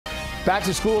Back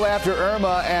to school after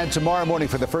Irma, and tomorrow morning,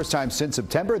 for the first time since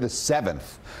September the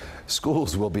 7th,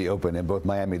 schools will be open in both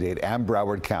Miami-Dade and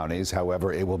Broward counties.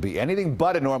 However, it will be anything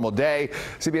but a normal day.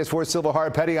 CBS 4's Silva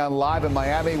Harapetian live in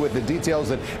Miami with the details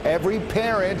that every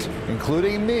parent,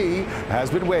 including me,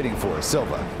 has been waiting for.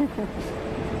 Silva.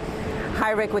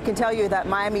 Hi, Rick. We can tell you that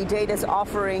Miami-Dade is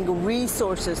offering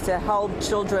resources to help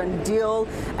children deal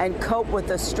and cope with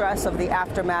the stress of the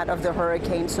aftermath of the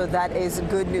hurricane. So that is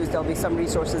good news. There'll be some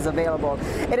resources available.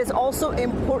 It is also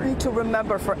important to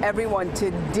remember for everyone to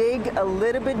dig a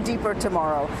little bit deeper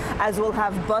tomorrow, as we'll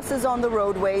have buses on the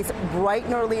roadways bright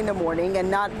and early in the morning, and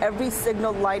not every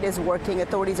signal light is working.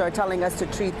 Authorities are telling us to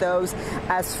treat those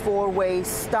as four-way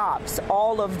stops.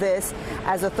 All of this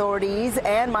as authorities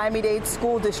and Miami-Dade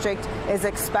School District is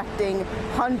expecting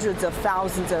hundreds of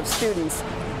thousands of students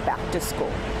back to school.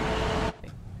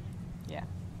 Yeah.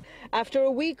 After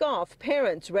a week off,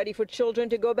 parents ready for children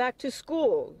to go back to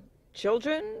school.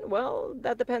 Children, well,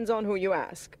 that depends on who you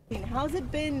ask. How's it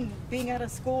been being out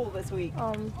of school this week?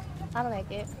 I don't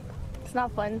like it. It's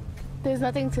not fun. There's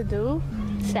nothing to do.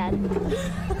 Sad.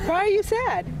 Why are you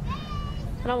sad?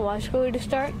 I don't want school to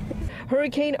start.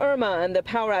 Hurricane Irma and the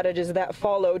power outages that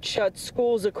followed shut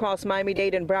schools across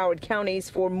Miami-Dade and Broward counties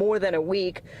for more than a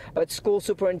week. But school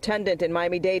superintendent in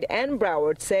Miami-Dade and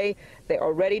Broward say they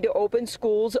are ready to open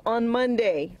schools on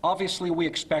Monday. Obviously, we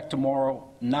expect tomorrow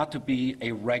not to be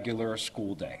a regular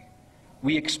school day.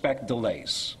 We expect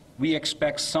delays. We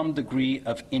expect some degree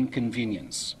of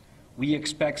inconvenience. We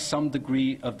expect some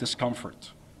degree of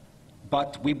discomfort.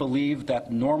 But we believe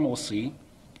that normalcy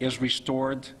is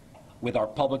restored with our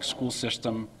public school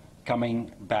system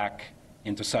coming back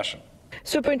into session.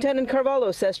 Superintendent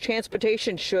Carvalho says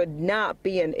transportation should not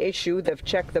be an issue. They've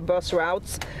checked the bus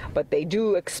routes, but they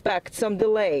do expect some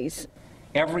delays.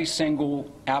 Every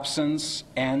single absence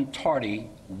and tardy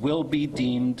will be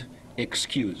deemed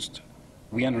excused.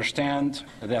 We understand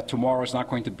that tomorrow is not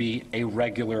going to be a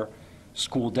regular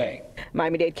school day.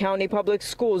 Miami-Dade County Public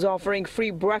Schools offering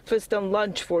free breakfast and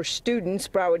lunch for students.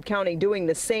 Broward County doing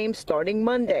the same starting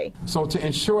Monday. So to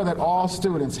ensure that all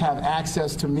students have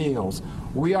access to meals,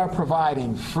 we are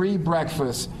providing free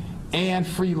breakfast and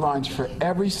free lunch for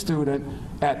every student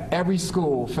at every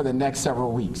school for the next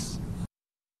several weeks.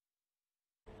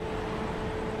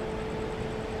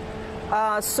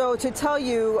 So to tell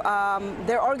you,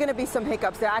 there are going to be some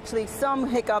hiccups. There are actually some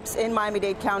hiccups in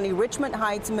Miami-Dade County. Richmond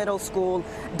Heights Middle School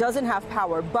doesn't have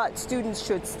power, but students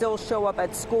should still show up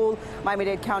at school,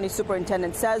 Miami-Dade County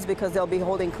Superintendent says, because they'll be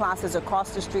holding classes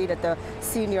across the street at the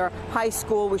senior high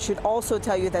school. We should also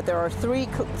tell you that there are 3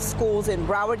 schools in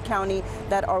Broward County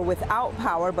that are without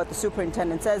power, but the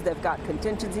superintendent says they've got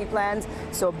contingency plans.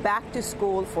 So back to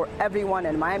school for everyone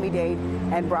in Miami-Dade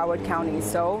and Broward counties.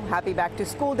 So happy back to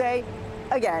school day.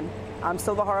 Again, I'm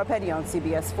Silva Harapetian on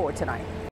CBS 4 tonight.